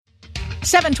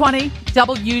720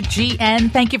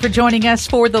 WGN. Thank you for joining us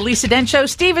for the Lisa Dent Show.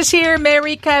 Steve is here,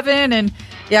 Mary, Kevin, and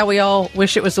yeah, we all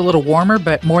wish it was a little warmer,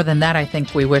 but more than that, I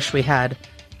think we wish we had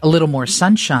a little more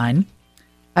sunshine.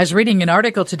 I was reading an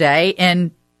article today, and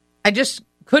I just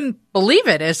couldn't believe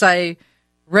it. As I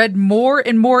read more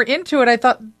and more into it, I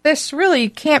thought, this really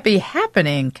can't be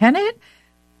happening, can it?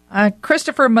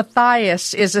 Christopher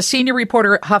Mathias is a senior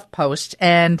reporter at HuffPost,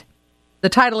 and the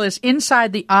title is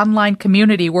Inside the Online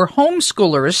Community, where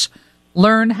homeschoolers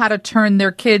learn how to turn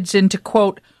their kids into,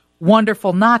 quote,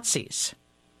 wonderful Nazis.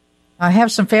 I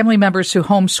have some family members who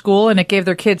homeschool, and it gave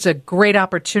their kids a great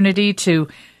opportunity to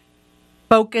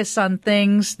focus on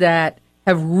things that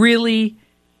have really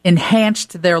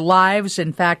enhanced their lives.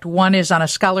 In fact, one is on a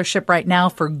scholarship right now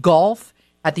for golf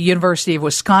at the University of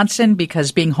Wisconsin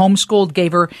because being homeschooled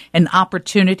gave her an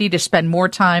opportunity to spend more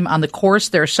time on the course.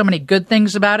 There are so many good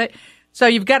things about it. So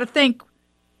you've got to think,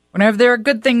 whenever there are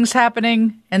good things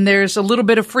happening and there's a little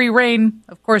bit of free reign,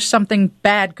 of course, something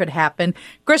bad could happen.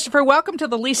 Christopher, welcome to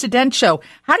the Lisa Dent Show.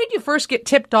 How did you first get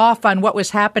tipped off on what was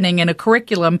happening in a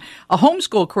curriculum, a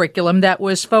homeschool curriculum that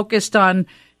was focused on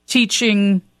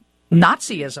teaching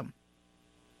Nazism?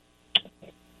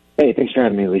 Hey, thanks for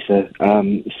having me, Lisa.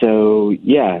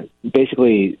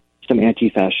 Basically some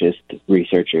anti-fascist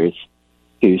researchers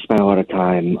who spent a lot of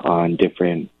time on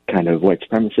different kind of white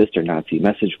supremacist or Nazi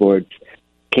message boards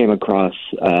came across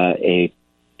a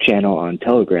channel on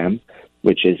Telegram,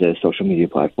 which is a social media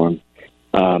platform,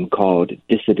 called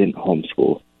Dissident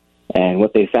Homeschool. And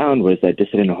what they found was that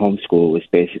Dissident Homeschool was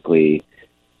basically,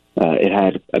 it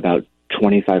had about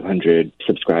 2,500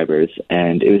 subscribers,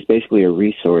 and it was basically a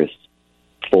resource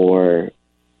for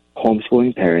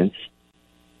homeschooling parents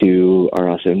who are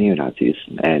also neo-Nazis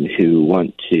and who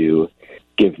want to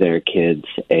give their kids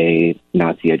a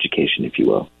Nazi education, if you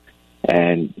will.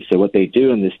 And so what they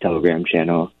do in this Telegram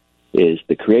channel is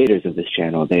the creators of this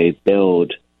channel, they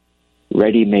build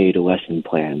ready-made lesson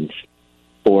plans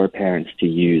for parents to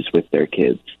use with their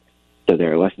kids. So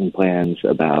there are lesson plans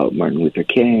about Martin Luther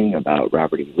King, about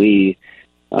Robert E. Lee,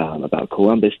 about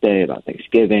Columbus Day, about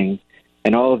Thanksgiving.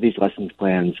 And all of these lessons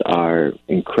plans are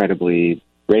incredibly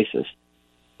racist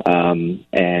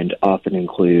and often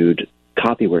include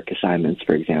copywork assignments,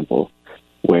 for example,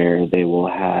 where they will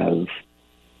have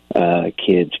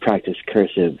kids practice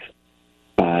cursive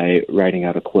by writing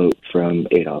out a quote from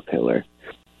Adolf Hitler.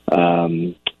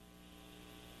 So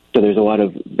there's a lot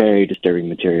of very disturbing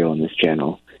material on this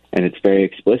channel, and it's very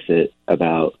explicit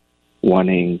about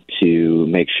wanting to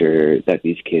make sure that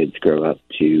these kids grow up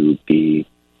to be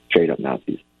straight-up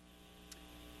Nazis.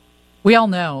 We all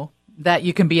know that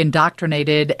you can be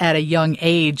indoctrinated at a young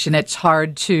age, and it's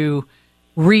hard to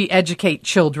re-educate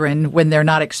children when they're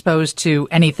not exposed to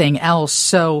anything else.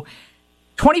 So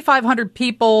 2,500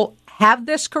 people have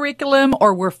this curriculum,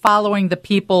 or we're following the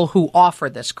people who offer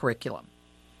this curriculum?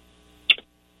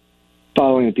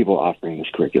 Following the people offering this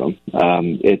curriculum.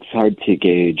 It's hard to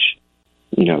gauge,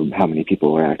 how many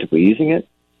people are actively using it.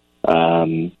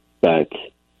 But,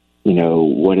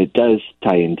 what it does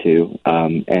tie into,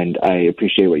 and I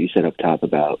appreciate what you said up top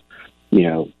about,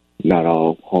 not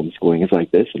all homeschooling is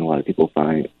like this, and a lot of people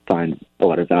find a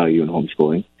lot of value in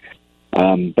homeschooling.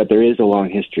 But there is a long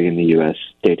history in the U.S.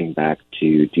 dating back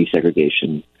to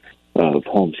desegregation of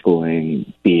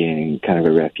homeschooling being kind of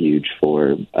a refuge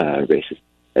for racist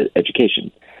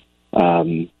education.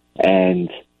 And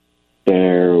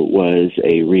there was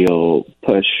a real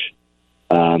push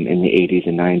in the 80s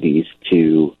and 90s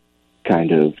to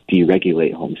kind of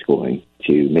deregulate homeschooling,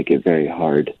 to make it very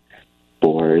hard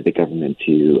for the government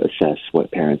to assess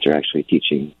what parents are actually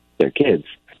teaching their kids,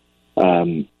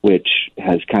 which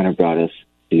has kind of brought us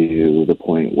to the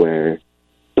point where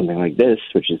something like this,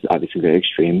 which is obviously very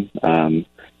extreme,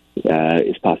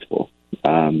 is possible.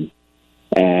 And,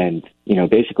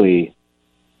 basically,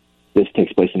 this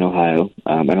takes place in Ohio.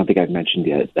 I don't think I've mentioned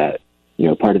yet that,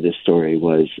 part of this story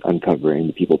was uncovering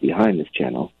the people behind this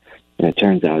channel. And it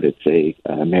turns out it's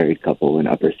a married couple in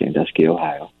Upper Sandusky,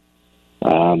 Ohio.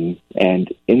 And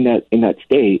in that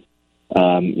state,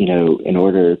 in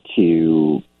order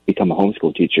to become a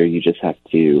homeschool teacher, you just have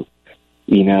to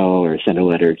email or send a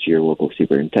letter to your local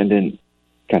superintendent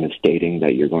kind of stating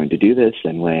that you're going to do this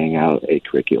and laying out a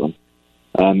curriculum.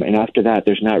 And after that,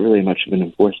 there's not really much of an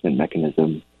enforcement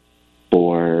mechanism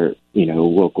for,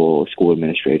 local school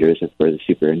administrators or for the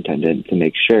superintendent to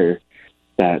make sure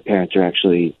that parents are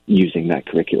actually using that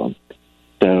curriculum.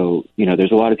 So,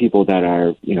 there's a lot of people that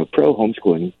are,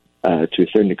 pro-homeschooling to a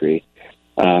certain degree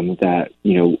that,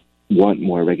 want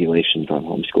more regulations on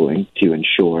homeschooling to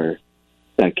ensure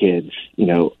that kids,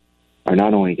 are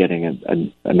not only getting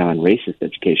a non-racist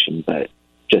education, but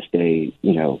just a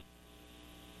a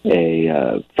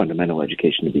fundamental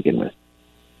education to begin with.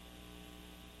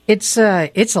 It's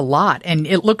a lot, and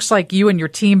it looks like you and your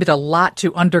team did a lot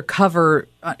to undercover,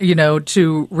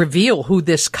 to reveal who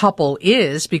this couple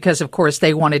is, because, of course,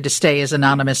 they wanted to stay as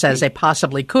anonymous as they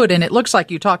possibly could. And it looks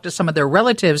like you talked to some of their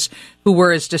relatives who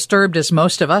were as disturbed as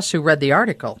most of us who read the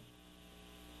article.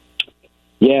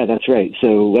 Yeah, that's right.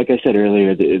 So, like I said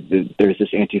earlier, there's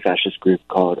this anti-fascist group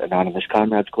called Anonymous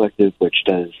Comrades Collective, which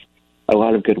does a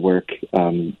lot of good work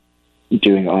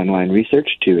doing online research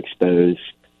to expose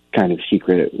kind of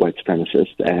secret white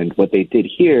supremacists. And what they did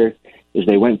here is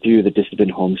they went through the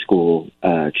Disciplined Homeschool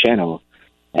channel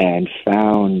and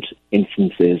found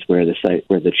instances where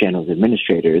the channel's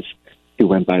administrators, who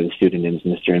went by the student names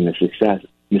Mr. and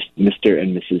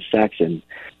Mrs. Saxon,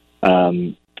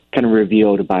 kind of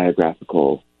revealed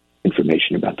biographical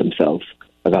information about themselves,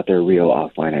 about their real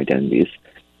offline identities.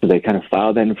 So they kind of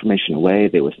filed that information away.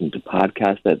 They listened to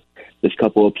podcasts that this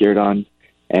couple appeared on.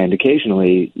 And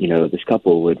occasionally, this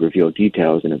couple would reveal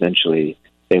details, and eventually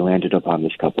they landed upon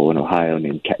this couple in Ohio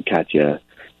named Katya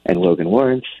and Logan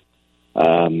Lawrence.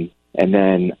 And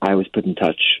then I was put in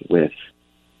touch with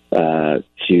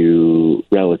two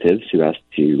relatives who asked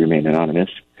to remain anonymous,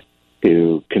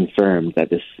 who confirmed that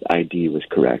this ID was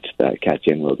correct, that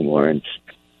Katya and Logan Lawrence,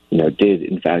 did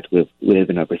in fact live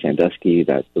in Upper Sandusky,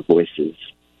 that the voices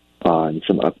on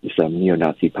some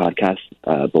neo-Nazi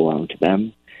podcasts belong to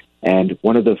them. And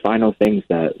one of the final things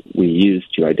that we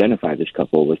used to identify this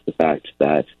couple was the fact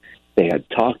that they had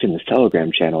talked in this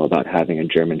Telegram channel about having a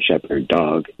German Shepherd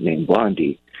dog named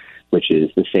Blondie, which is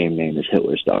the same name as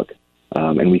Hitler's dog.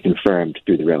 And we confirmed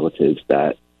through the relatives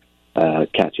that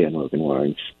Katya and Logan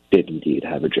Lawrence did indeed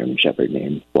have a German Shepherd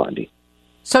named Blondie.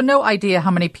 So no idea how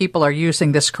many people are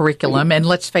using this curriculum. And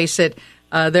let's face it,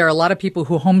 there are a lot of people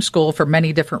who homeschool for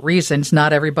many different reasons.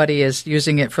 Not everybody is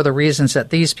using it for the reasons that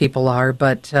these people are,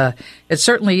 but it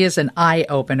certainly is an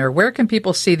eye-opener. Where can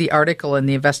people see the article and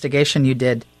the investigation you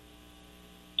did?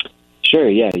 Sure,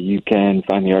 yeah. You can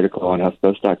find the article on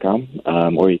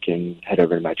HuffPost.com, or you can head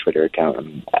over to my Twitter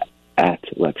account at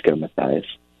Let's Go Matthias.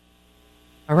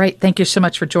 All right. Thank you so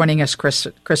much for joining us,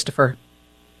 Christopher.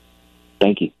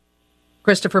 Thank you.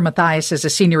 Christopher Matthias is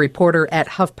a senior reporter at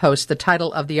HuffPost. The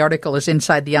title of the article is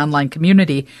Inside the Online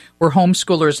Community, where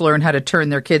homeschoolers learn how to turn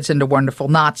their kids into wonderful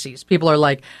Nazis. People are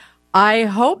like, I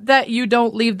hope that you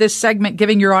don't leave this segment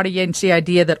giving your audience the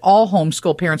idea that all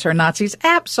homeschool parents are Nazis.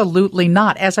 Absolutely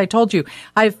not. As I told you,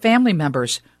 I have family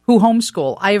members who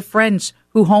homeschool. I have friends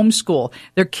who homeschool.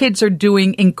 Their kids are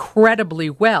doing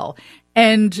incredibly well.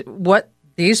 And what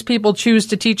these people choose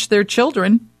to teach their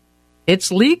children,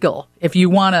 it's legal. If you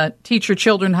want to teach your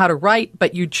children how to write,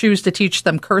 but you choose to teach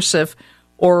them cursive,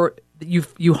 or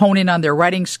you hone in on their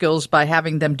writing skills by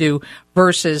having them do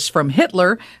verses from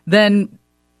Hitler, then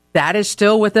that is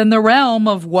still within the realm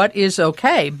of what is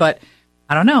okay. But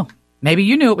I don't know. Maybe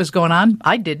you knew it was going on.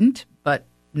 I didn't, but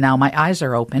now my eyes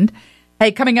are opened.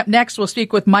 Hey, coming up next, we'll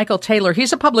speak with Michael Taylor.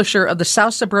 He's a publisher of the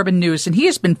South Suburban News, and he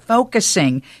has been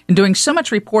focusing and doing so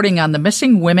much reporting on the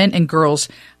missing women and girls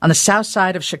on the south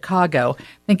side of Chicago. I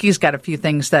think he's got a few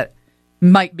things that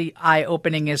might be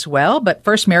eye-opening as well. But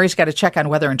first, Mary's got to check on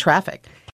weather and traffic.